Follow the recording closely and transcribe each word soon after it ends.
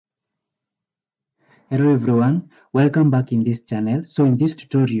Hello everyone, welcome back in this channel. So in this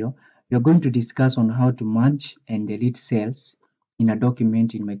tutorial, we are going to discuss on how to merge and delete cells in a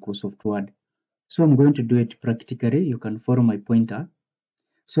document in Microsoft Word. So I'm going to do it practically. You can follow my pointer.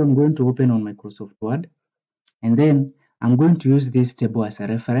 So I'm going to open on Microsoft Word, and then I'm going to use this table as a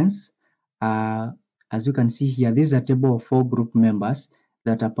reference. As you can see here, this is a table of 4 group members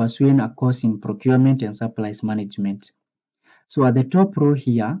that are pursuing a course in procurement and supplies management. So at the top row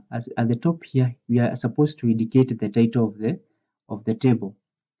here, at the top here, we are supposed to indicate the title of the table.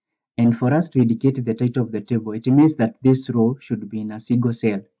 And for us to indicate the title of the table, it means that this row should be in a single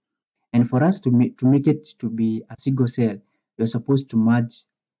cell. And for us to make it to be a single cell, you're supposed to merge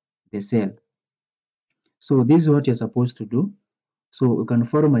the cell. So this is what you're supposed to do. So you can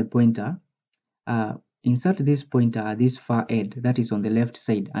follow my pointer. Insert this pointer at this far end that is on the left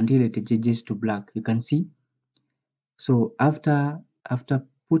side until it changes to black. You can see. So after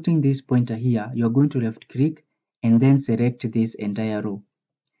putting this pointer here, you're going to left click and then select this entire row.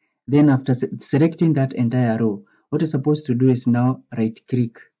 Then after selecting that entire row, what you're supposed to do is now right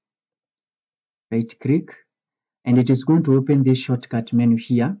click, and it is going to open this shortcut menu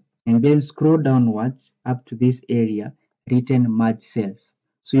here, and then scroll downwards up to this area written merge cells.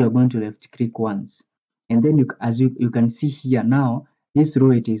 So you're going to left click once, and then as you can see here now, this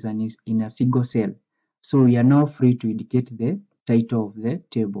row it is in a single cell. So we are now free to indicate the title of the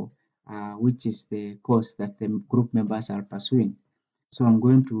table, which is the course that the group members are pursuing. So I'm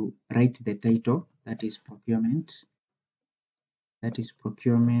going to write the title, that is procurement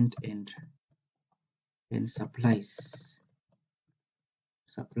and supplies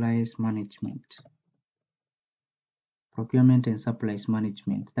management. Procurement and supplies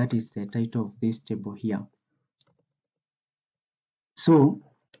management. That is the title of this table here. So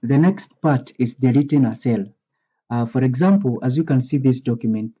the next part is deleting a cell. For example, as you can see this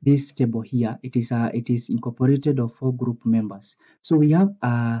document, this table here, it is incorporated of 4 group members. So we have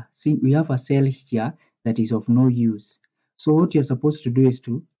a cell here that is of no use. So what you're supposed to do is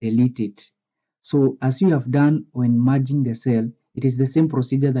to delete it. So as you have done when merging the cell, it is the same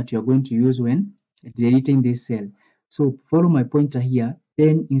procedure that you're going to use when deleting this cell. So follow my pointer here,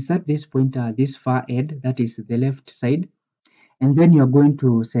 then insert this pointer at this far end, that is the left side, and then you're going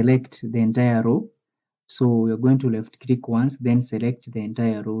to select the entire row. So you're going to left click once, then select the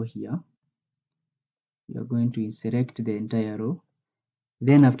entire row here. You're going to select the entire row.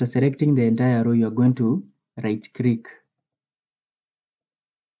 Then after selecting the entire row, you're going to right click.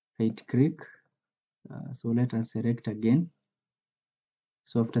 So let us select again.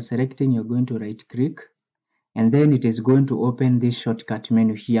 So after selecting, you're going to right click, and then it is going to open this shortcut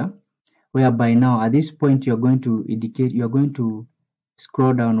menu here, whereby now at this point you're going to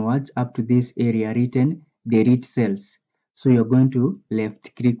scroll downwards up to this area written delete cells. So you're going to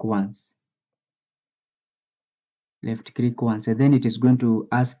left click once, and then it is going to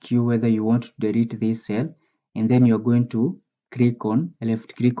ask you whether you want to delete this cell, and then you're going to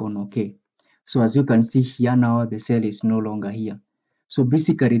left click on OK. So as you can see here now, the cell is no longer here. So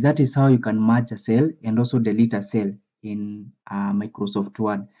basically that is how you can merge a cell and also delete a cell in Microsoft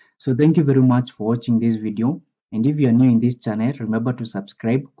Word. So thank you very much for watching this video, and if you are new in this channel, remember to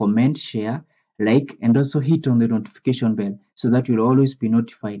subscribe, comment, share, like, and also hit on the notification bell so that you'll always be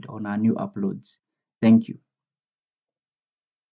notified on our new uploads. Thank you.